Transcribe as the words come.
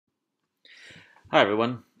Hi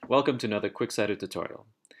everyone, welcome to another quick cyto tutorial.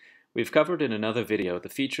 We've covered in another video the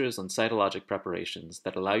features on cytologic preparations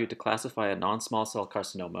that allow you to classify a non-small cell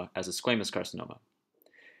carcinoma as a squamous carcinoma.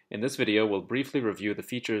 In this video, we'll briefly review the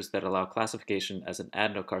features that allow classification as an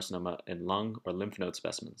adenocarcinoma in lung or lymph node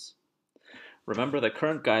specimens. Remember that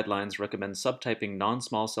current guidelines recommend subtyping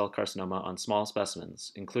non-small cell carcinoma on small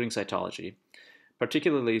specimens, including cytology,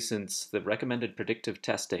 particularly since the recommended predictive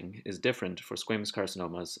testing is different for squamous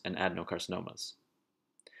carcinomas and adenocarcinomas.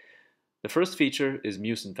 The first feature is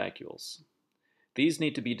mucin vacuoles. These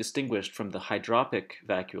need to be distinguished from the hydropic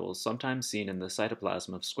vacuoles sometimes seen in the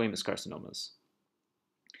cytoplasm of squamous carcinomas.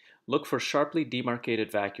 Look for sharply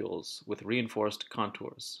demarcated vacuoles with reinforced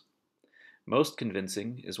contours. Most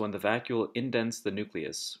convincing is when the vacuole indents the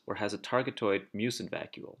nucleus or has a targetoid mucin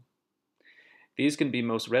vacuole. These can be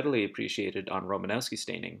most readily appreciated on Romanowski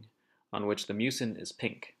staining, on which the mucin is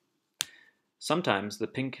pink. Sometimes the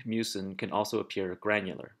pink mucin can also appear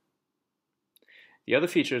granular. The other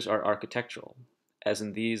features are architectural, as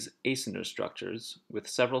in these acinar structures with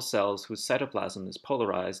several cells whose cytoplasm is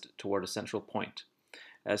polarized toward a central point,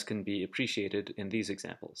 as can be appreciated in these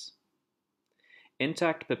examples.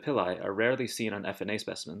 Intact papillae are rarely seen on FNA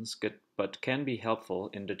specimens, but can be helpful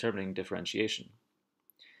in determining differentiation.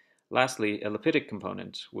 Lastly, a lipidic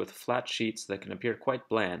component with flat sheets that can appear quite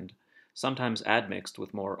bland, sometimes admixed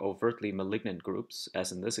with more overtly malignant groups,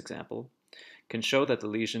 as in this example, can show that the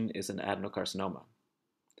lesion is an adenocarcinoma.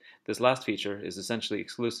 This last feature is essentially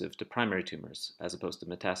exclusive to primary tumors as opposed to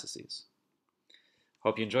metastases.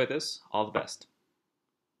 Hope you enjoyed this. All the best.